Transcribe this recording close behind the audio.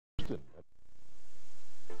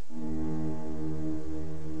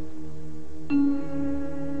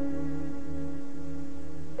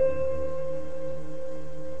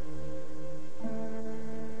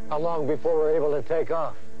long before we're able to take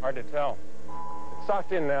off? Hard to tell. It's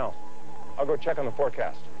socked in now. I'll go check on the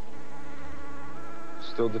forecast.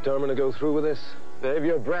 Still determined to go through with this? Save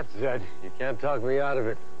your breath, Zed. You can't talk me out of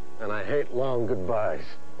it. And I hate long goodbyes.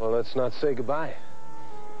 Well, let's not say goodbye.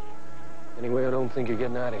 Anyway, I don't think you're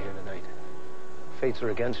getting out of here tonight. Fates are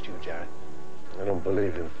against you, Jarrett. I don't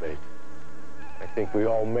believe in fate. I think we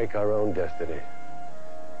all make our own destiny.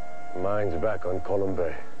 Mine's back on Colum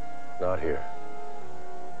Bay, not here.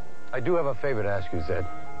 I do have a favor to ask you, Zed.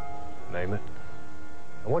 Name it.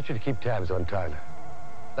 I want you to keep tabs on Tyler.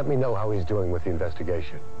 Let me know how he's doing with the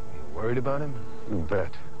investigation. You worried about him? You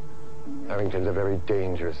bet. Harrington's a very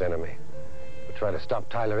dangerous enemy. We'll try to stop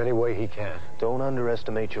Tyler any way he can. Don't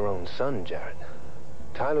underestimate your own son, Jarrett.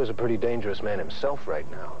 Tyler's a pretty dangerous man himself right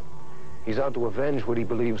now. He's out to avenge what he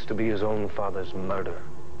believes to be his own father's murder.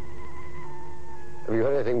 Have you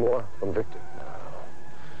heard anything more from Victor?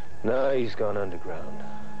 No, he's gone underground.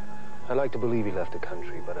 I like to believe he left the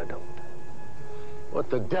country, but I don't. What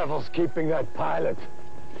the devil's keeping that pilot?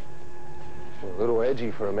 A little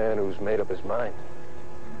edgy for a man who's made up his mind.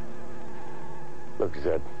 Look,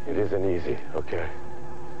 Zed, it isn't easy, okay?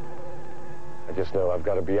 I just know I've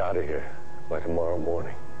got to be out of here by tomorrow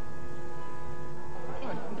morning. No,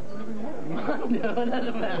 it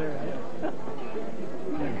doesn't matter.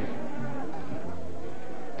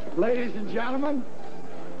 Ladies and gentlemen,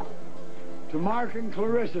 to Mark and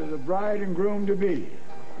Clarissa, the bride and groom-to-be,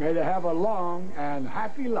 may they have a long and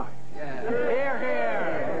happy life. Yeah. Here,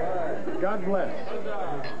 here. God bless.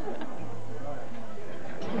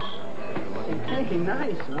 Hey,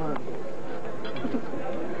 nice one.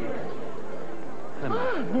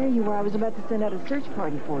 Ah, there you are. I was about to send out a search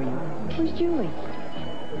party for you. Where's Julie?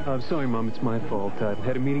 I'm sorry, Mom. It's my fault. I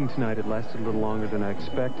had a meeting tonight. It lasted a little longer than I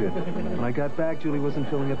expected. When I got back, Julie wasn't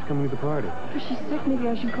feeling up to coming to the party. If she's sick, maybe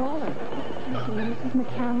I should call her. Listen, Mrs.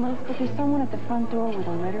 McCandless, but there's someone at the front door with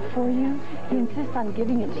a letter for you. He insists on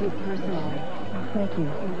giving it to you personally. Thank you.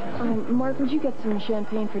 Mark, would you get some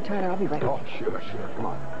champagne for Tyler? I'll be right back. Oh, sure. Come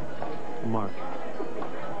on. Mark,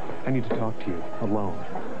 I need to talk to you alone.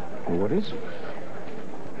 Well, what is it?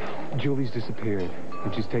 Julie's disappeared,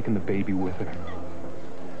 and she's taken the baby with her.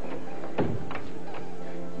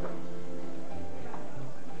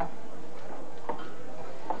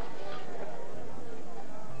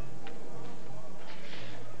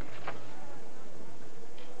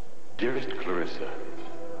 Dearest Clarissa,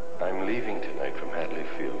 I'm leaving tonight from Hadley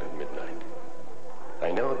Field at midnight.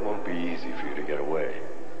 I know it won't be easy for you to get away,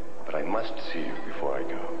 but I must see you before I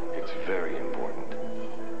go. It's very important.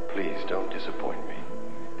 Please don't disappoint me.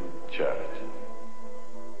 Jarrett.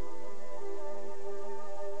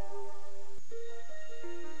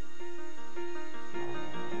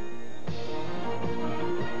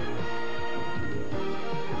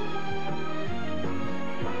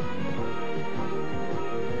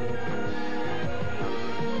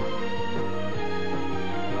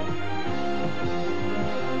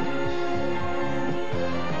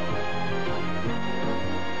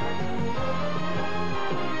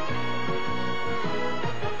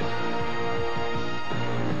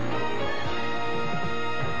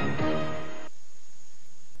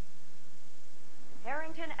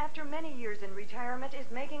 After many years in retirement, is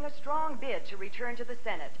making a strong bid to return to the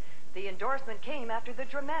Senate. The endorsement came after the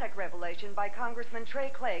dramatic revelation by Congressman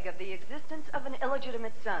Trey Clegg of the existence of an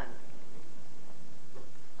illegitimate son.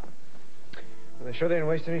 Well, they sure didn't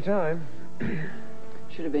waste any time.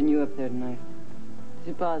 Should have been you up there tonight. Does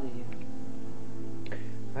it bother you?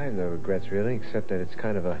 I have no regrets, really, except that it's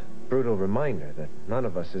kind of a brutal reminder that none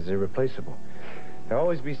of us is irreplaceable. There'll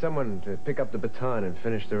always be someone to pick up the baton and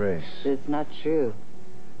finish the race. It's not true.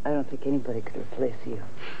 I don't think anybody could replace you.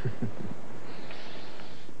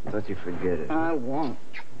 Don't you forget it. I won't.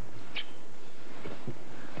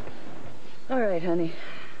 All right, honey.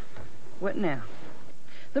 What now?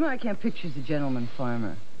 The I can't picture as a gentleman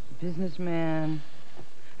farmer. A businessman.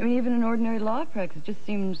 I mean, even an ordinary law practice just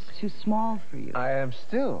seems too small for you. I am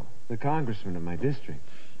still the congressman of my district.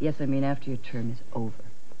 Yes, I mean after your term is over.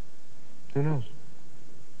 Who knows?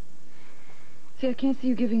 See, I can't see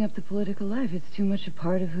you giving up the political life. It's too much a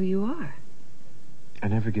part of who you are. I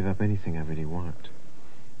never give up anything I really want.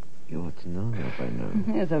 You ought to know that by now.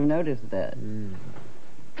 Yes, I've noticed that.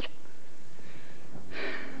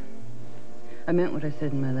 I meant what I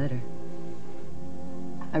said in my letter.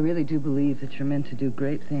 I really do believe that you're meant to do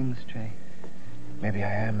great things, Trey. Maybe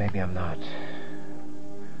I am, maybe I'm not.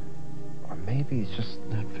 Or maybe it's just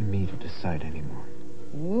not for me to decide anymore.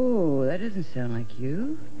 Whoa, that doesn't sound like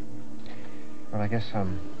you. Well, I guess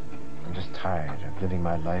I'm just tired of living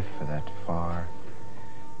my life for that far,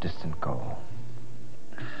 distant goal.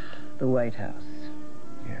 The White House.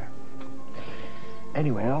 Yeah.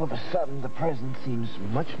 Anyway, all of a sudden, the present seems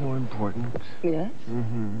much more important. Yes?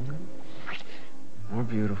 Mm-hmm. More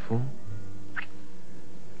beautiful.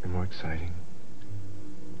 And more exciting.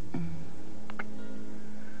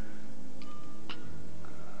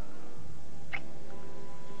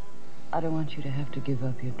 I don't want you to have to give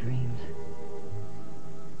up your dreams.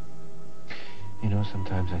 You know,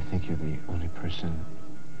 sometimes I think you're the only person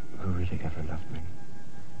who really ever loved me.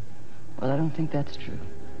 Well, I don't think that's true.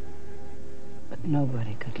 But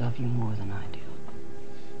nobody could love you more than I do.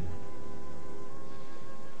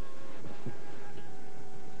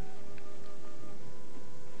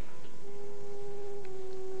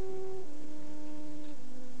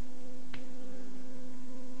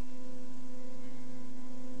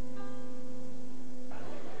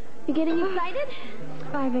 You getting excited?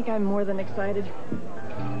 I think I'm more than excited.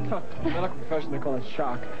 Medical profession, they call it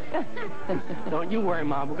shock. Don't you worry,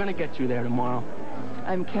 Mom. We're going to get you there tomorrow.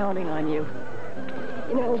 I'm counting on you.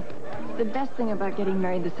 You know, the best thing about getting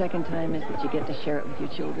married the second time is that you get to share it with your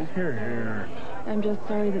children. Here, here. I'm just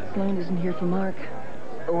sorry that Sloane isn't here for Mark.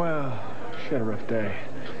 Well, she had a rough day.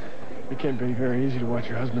 It can't be very easy to watch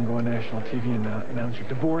your husband go on national TV and announce your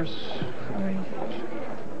divorce. Right.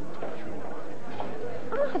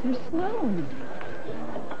 Ah, there's Sloane.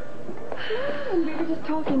 Sloane, we were just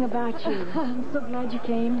talking about you. I'm so glad you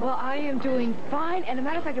came. Well, I am doing fine, and a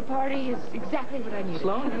matter of fact, a party is exactly what I needed.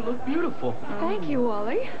 Sloane, you look beautiful. Thank you,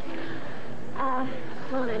 Wally.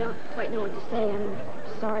 Sloane, I don't quite know what to say.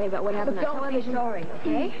 I'm sorry about what happened on television. Don't be sorry,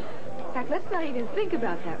 okay? In fact, let's not even think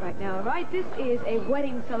about that right now, right? This is a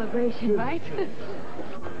wedding celebration, right?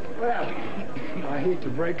 Well, I hate to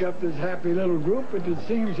break up this happy little group, but it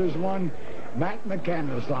seems there's one Matt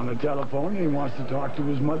McCandless on the telephone, and he wants to talk to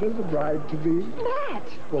his mother, the bride-to-be. Matt!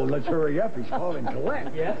 Well, let's hurry up. He's calling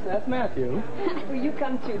Colette. Yes, that's Matthew. Will you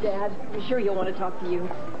come too, Dad? I'm sure he'll want to talk to you.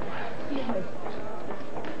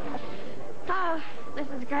 Oh, this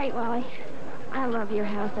is great, Wally. I love your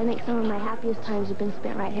house. I think some of my happiest times have been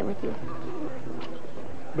spent right here with you.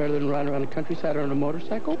 Better than riding around the countryside on a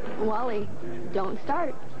motorcycle? Wally, don't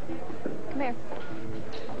start. Come here.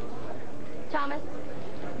 Thomas,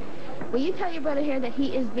 will you tell your brother here that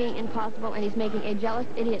he is being impossible and he's making a jealous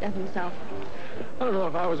idiot of himself? I don't know,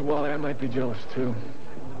 if I was Wally, I might be jealous, too.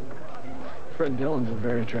 Fred Dillon's a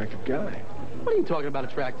very attractive guy. What are you talking about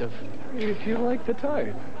attractive? If you like the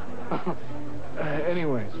type.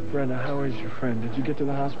 Anyways, Brenda, how is your friend? Did you get to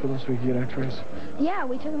the hospital so we could get x-rays? Yeah,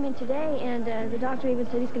 we took him in today, and the doctor even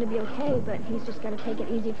said he's going to be okay, but he's just got to take it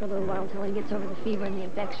easy for a little while until he gets over the fever and the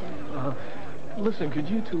infection. Listen, could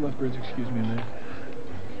you two lovebirds excuse me a minute?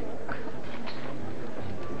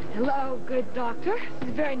 Hello, good doctor.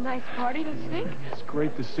 It's a very nice party, don't you think? It's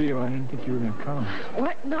great to see you. I didn't think you were going to come.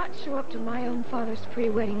 What? Not show up to my own father's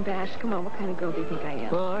pre-wedding bash? Come on, what kind of girl do you think I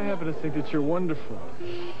am? Well, I happen to think that you're wonderful.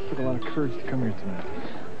 It took a lot of courage to come here tonight.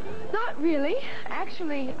 Not really.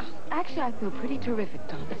 Actually, I feel pretty terrific,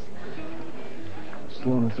 Thomas.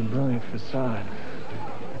 Sloane, it's a brilliant facade.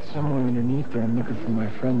 But somewhere underneath there, I'm looking for my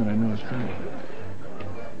friend that I know is hurting.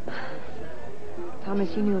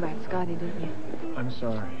 Thomas, you knew about Scotty, didn't you? I'm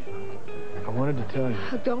sorry. I wanted to tell you.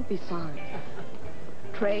 Oh, don't be sorry.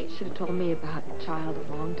 Trey should have told me about the child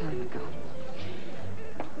a long time ago.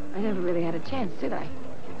 I never really had a chance, did I?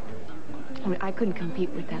 I mean, I couldn't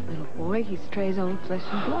compete with that little boy. He's Trey's own flesh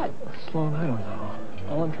and blood. Sloane, I don't know.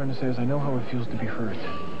 All I'm trying to say is I know how it feels to be hurt.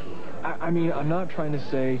 I mean, I'm not trying to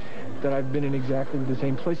say that I've been in exactly the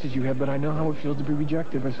same place as you have, but I know how it feels to be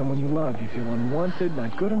rejected by someone you love. You feel unwanted,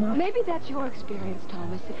 not good enough. Maybe that's your experience,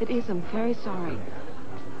 Thomas. If it is, I'm very sorry.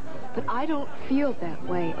 But I don't feel that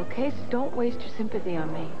way, okay? So don't waste your sympathy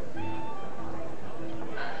on me.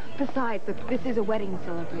 Besides, look, this is a wedding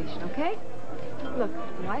celebration, okay? Look,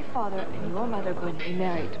 my father and your mother are going to be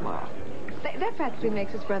married tomorrow. That practically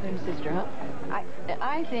makes us brother and sister, huh?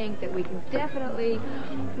 I think that we can definitely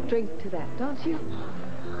drink to that, don't you?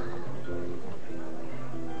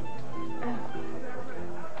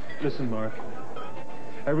 Listen, Mark.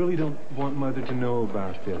 I really don't want Mother to know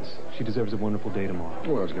about this. She deserves a wonderful day tomorrow.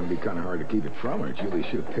 Well, it's going to be kind of hard to keep it from her. Julie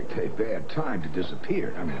should have picked a bad time to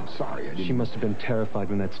disappear. I mean, I'm sorry. I didn't... She must have been terrified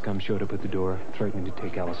when that scum showed up at the door, threatening to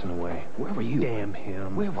take Allison away. Where were you? Damn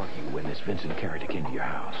him. Where were you when this Vincent Carrick came to your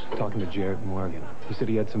house? Talking to Jarrett Morgan. He said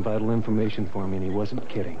he had some vital information for me, and he wasn't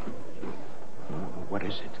kidding. What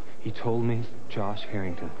is it? He told me Josh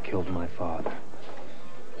Harrington killed my father.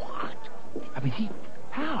 What? I mean,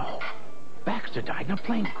 How? Baxter died in a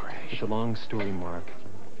plane crash. It's a long story, Mark.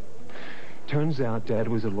 Turns out Dad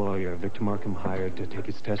was a lawyer Victor Markham hired to take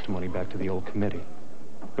his testimony back to the old committee.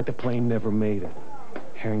 But the plane never made it.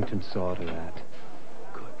 Harrington saw to that.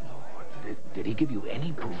 Good Lord. Did he give you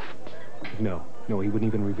any proof? No, he wouldn't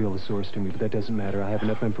even reveal the source to me, but that doesn't matter. I have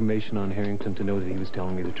enough information on Harrington to know that he was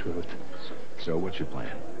telling me the truth. So what's your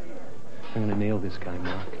plan? I'm gonna nail this guy,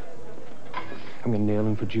 Mark. I'm gonna nail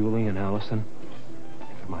him for Julie and Allison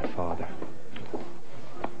and for my father.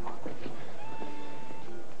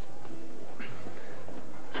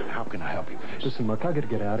 How can I help you with this? Listen, Mark, I gotta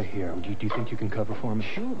get out of here. Do you think you can cover for me?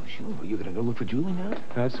 Sure. You gonna go look for Julie now?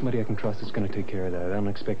 I have somebody I can trust that's gonna take care of that. I don't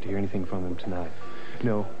expect to hear anything from him tonight.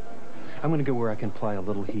 No. I'm gonna go where I can apply a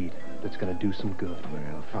little heat that's gonna do some good.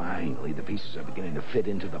 Well, finally, the pieces are beginning to fit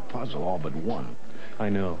into the puzzle, all but one. I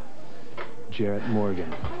know. Jarrett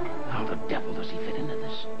Morgan. How the devil does he fit into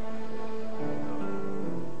this?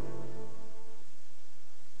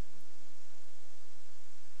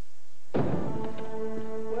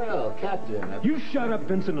 Well, Captain... You shut up,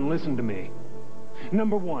 Vincent, and listen to me.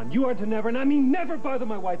 Number one, you are to never, and I mean never, bother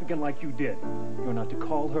my wife again like you did. You're not to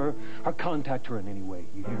call her or contact her in any way.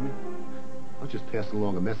 You hear me? I'll just pass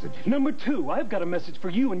along a message. Number two, I've got a message for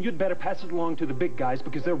you, and you'd better pass it along to the big guys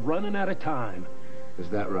because they're running out of time. Is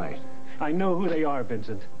that right? I know who they are,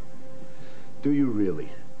 Vincent. Do you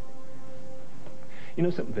really? You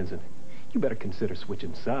know something, Vincent? You better consider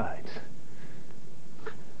switching sides.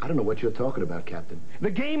 I don't know what you're talking about, Captain.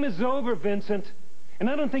 The game is over, Vincent. And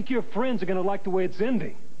I don't think your friends are going to like the way it's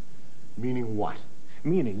ending. Meaning what?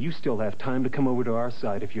 Meaning you still have time to come over to our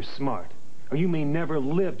side if you're smart. Or you may never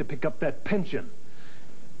live to pick up that pension.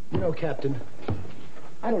 You know, Captain,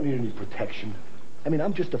 I don't need any protection. I mean,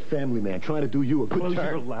 I'm just a family man trying to do you a good turn. Close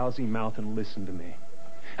your lousy mouth and listen to me.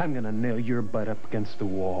 I'm going to nail your butt up against the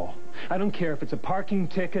wall. I don't care if it's a parking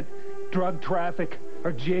ticket, drug traffic,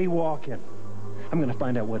 or jaywalking. I'm going to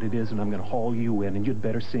find out what it is, and I'm going to haul you in, and you'd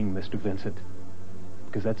better sing, Mr. Vincent.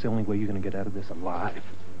 Because that's the only way you're going to get out of this alive.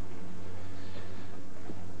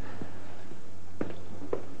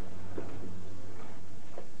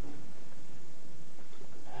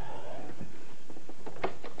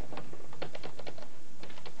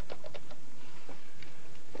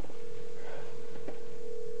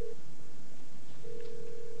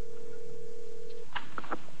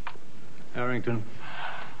 Harrington.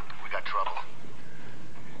 We got trouble.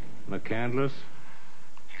 McCandless?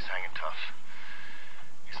 He's hanging tough.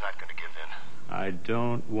 He's not going to give in. I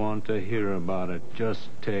don't want to hear about it. Just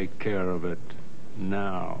take care of it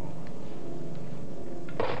now.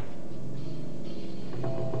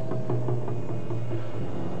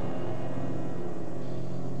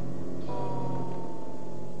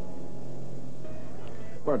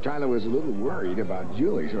 Well, Tyler was a little worried about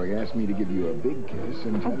Julie, so he asked me to give you a big kiss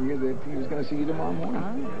and tell you that he was going to see you tomorrow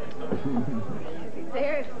morning.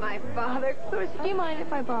 There's my father. Clarissa, do you mind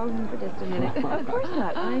if I borrow him for just a minute? Of course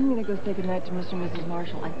not. I'm going to go say goodnight to Mr. and Mrs.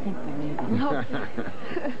 Marshall. I think they're leaving.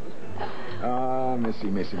 Ah, Missy,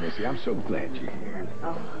 I'm so glad you're here.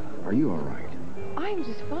 Oh. Are you all right? I'm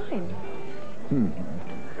just fine.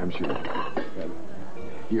 I'm sure.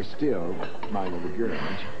 You're still my little girl,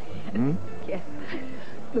 aren't you? Yes.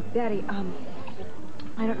 Look, Daddy,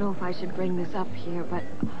 I don't know if I should bring this up here, but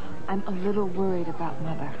I'm a little worried about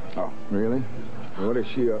Mother. Oh, really? Well, what is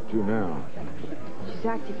she up to now? She's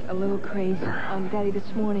acting a little crazy. Daddy,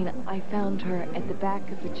 this morning I found her at the back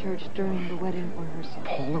of the church during the wedding rehearsal.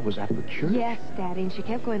 Paula was at the church? Yes, Daddy, and she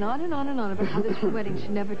kept going on and on and on about how this wedding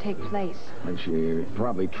should never take place. And she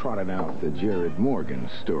probably trotted out the Jared Morgan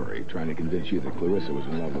story, trying to convince you that Clarissa was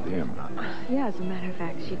in love with him. Yeah, as a matter of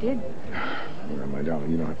fact, she did. Well, my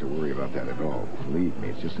darling, you don't have to worry about that at all. Believe me,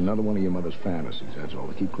 it's just another one of your mother's fantasies, that's all,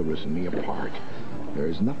 to keep Clarissa and me apart.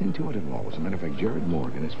 There's nothing to it at all. As a matter of fact, Jared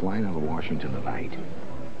Morgan is flying out of Washington tonight.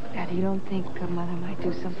 Daddy, you don't think Mother might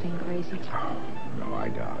do something crazy? No, I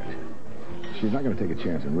doubt it. She's not going to take a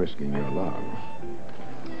chance in risking your love.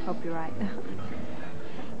 Hope you're right.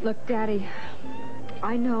 Look, Daddy,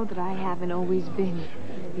 I know that I haven't always been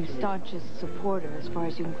your staunchest supporter as far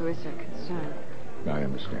as you and Clarissa are concerned. I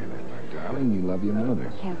understand that, my darling. You love your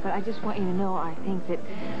mother. Yeah, but I just want you to know I think that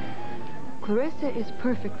Clarissa is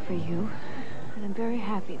perfect for you, and I'm very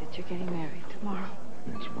happy that you're getting married tomorrow.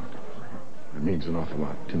 That's wonderful. It means an awful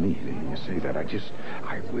lot to me to hear you say that. I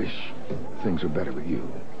wish things were better with you.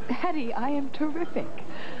 Daddy, I am terrific.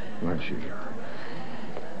 I'm sure you are.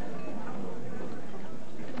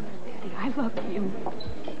 Daddy, I love you.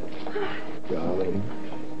 Darling.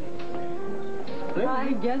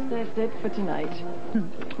 I guess that's it for tonight.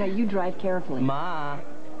 Now, you drive carefully. Ma.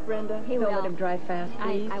 Brenda, He don't will. let him drive fast,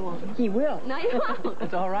 please. I won't. He will. No, you won't.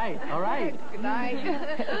 It's all right. All right. Good night.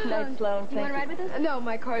 Good night, Sloan. You want to ride with us? No,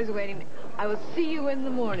 my car's waiting. I will see you in the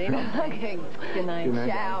morning. Okay. Good night. Good night.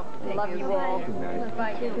 Ciao. Love you all. Good night.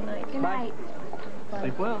 Bye. Good night. Good night.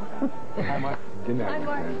 Sleep well. Hi, Mark. Good night. Hi,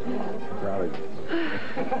 Mark. Crowded.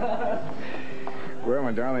 Well,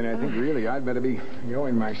 my darling, I think really I'd better be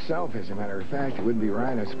going myself. As a matter of fact, it wouldn't be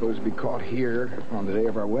right, I suppose, to be caught here on the day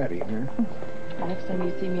of our wedding, huh? Next time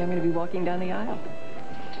you see me, I'm going to be walking down the aisle.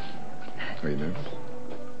 Are you nervous?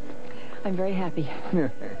 I'm very happy.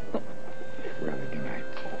 Well, good night.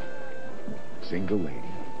 Single lady.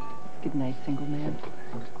 Good night, single man.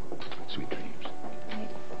 Sweet dreams.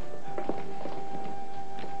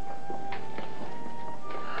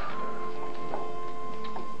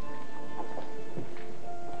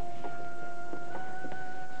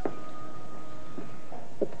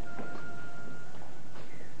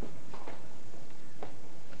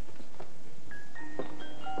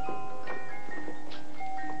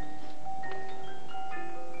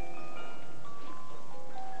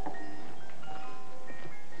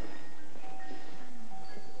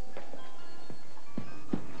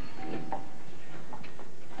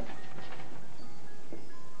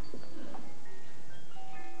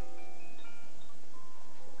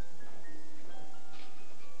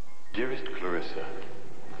 Dearest Clarissa,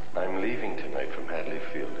 I'm leaving tonight from Hadley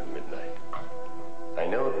Field at midnight. I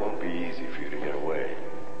know it won't be easy for you to get away,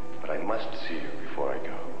 but I must see you before I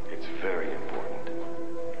go. It's very important.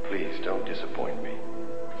 Please don't disappoint me.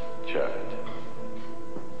 Jared.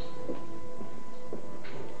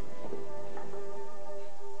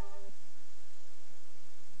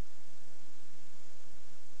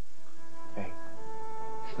 Hey,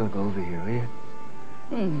 snuggle over here, will you?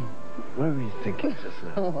 What were you thinking just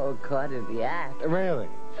now? Oh, caught in the act. Really?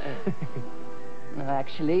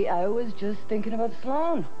 Actually, I was just thinking about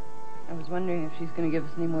Sloan. I was wondering if she's going to give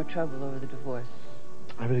us any more trouble over the divorce.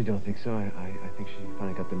 I really don't think so. I think she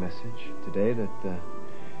finally got the message today that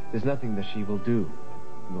there's nothing that she will do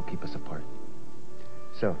that will keep us apart.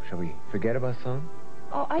 So, shall we forget about Sloan?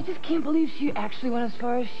 Oh, I just can't believe she actually went as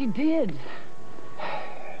far as she did.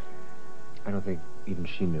 I don't think even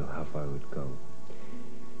she knew how far it would go.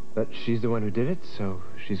 But she's the one who did it, so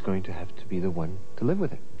she's going to have to be the one to live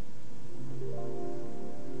with it.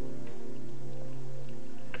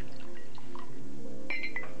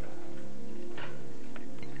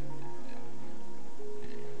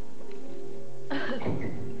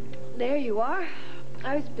 There you are.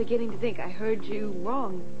 I was beginning to think I heard you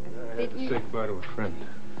wrong. I had to say goodbye to a friend.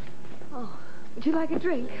 Oh, would you like a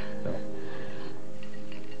drink? No.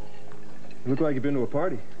 You look like you've been to a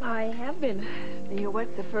party. I have been. And you know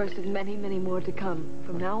what? The first of many, many more to come.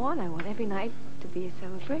 From now on, I want every night to be a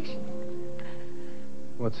celebration.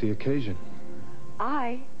 What's the occasion?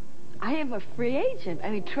 I am a free agent. I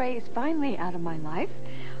mean, Trey is finally out of my life.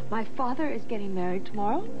 My father is getting married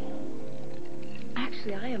tomorrow.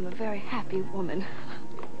 Actually, I am a very happy woman.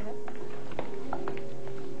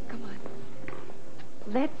 Come on.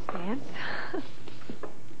 Let's dance.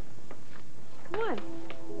 Come on.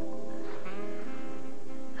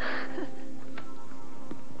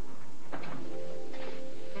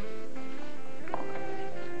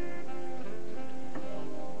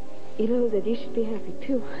 You know that you should be happy,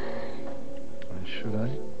 too. Should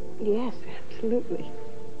I? Yes, absolutely.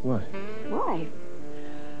 Why? Why?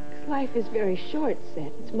 Because life is very short,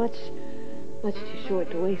 Seth. It's much too short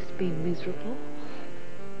to waste being miserable.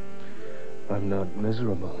 I'm not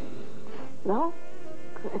miserable. No?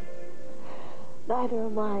 Good. Neither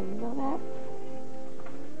am I, you know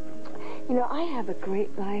that? You know, I have a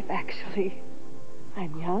great life, actually.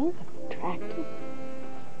 I'm young, I'm attractive,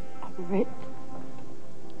 I'm rich.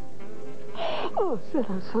 Oh, Seth,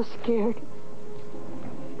 I'm so scared.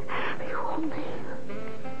 You hold me.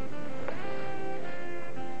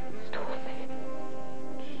 Just hold me.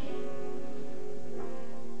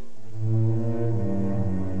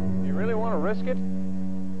 You really want to risk it?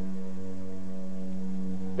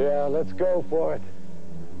 Yeah, let's go for it.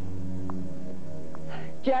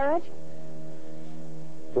 Jared?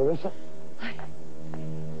 Clarissa?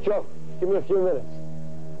 Joe, give me a few minutes.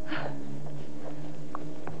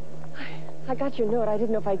 I got your note. I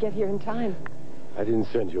didn't know if I'd get here in time. I didn't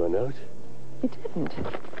send you a note. You didn't?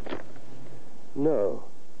 No.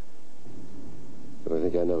 But I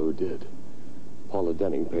think I know who did. Paula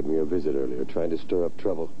Dunning paid me a visit earlier, trying to stir up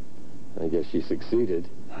trouble. I guess she succeeded.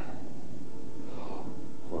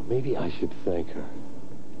 Or maybe I should thank her.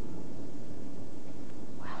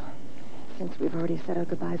 Well, since we've already said our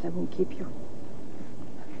goodbyes, I won't keep you.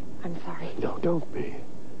 I'm sorry. No, don't be.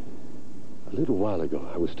 A little while ago,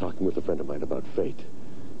 I was talking with a friend of mine about fate.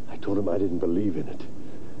 I told him I didn't believe in it.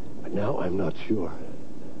 But now I'm not sure.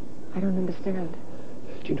 I don't understand.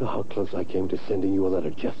 Do you know how close I came to sending you a letter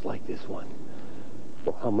just like this one?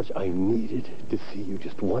 Or how much I needed to see you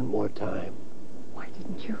just one more time? Why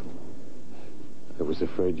didn't you? I was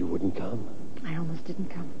afraid you wouldn't come. I almost didn't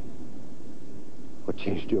come. What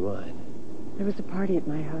changed your mind? There was a party at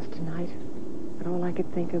my house tonight, but all I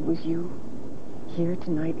could think of was you. Here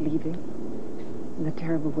tonight, leaving. And the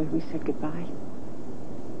terrible way we said goodbye.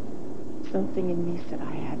 Something in me said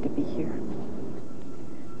I had to be here.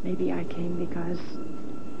 Maybe I came because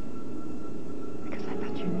I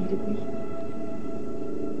thought you needed me.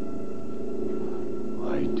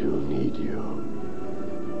 I do need you.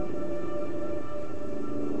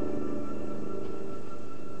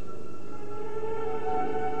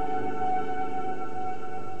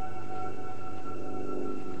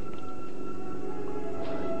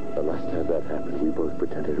 The last time that happened, we both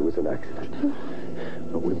pretended it was an accident.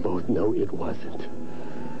 But we both know it wasn't.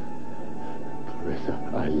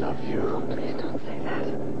 Clarissa, I love you. Please don't say that.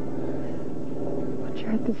 Oh,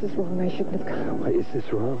 Jared, this is wrong. I shouldn't have come. Why is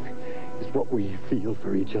this wrong? Is what we feel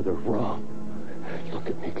for each other wrong? Look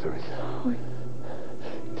at me, Clarissa. Oh,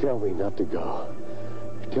 Tell me not to go.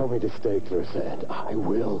 Tell me to stay, Clarissa, and I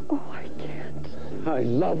will. Oh, I can't. I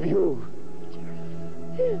love you.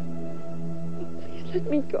 Jared. Please let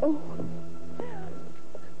me go.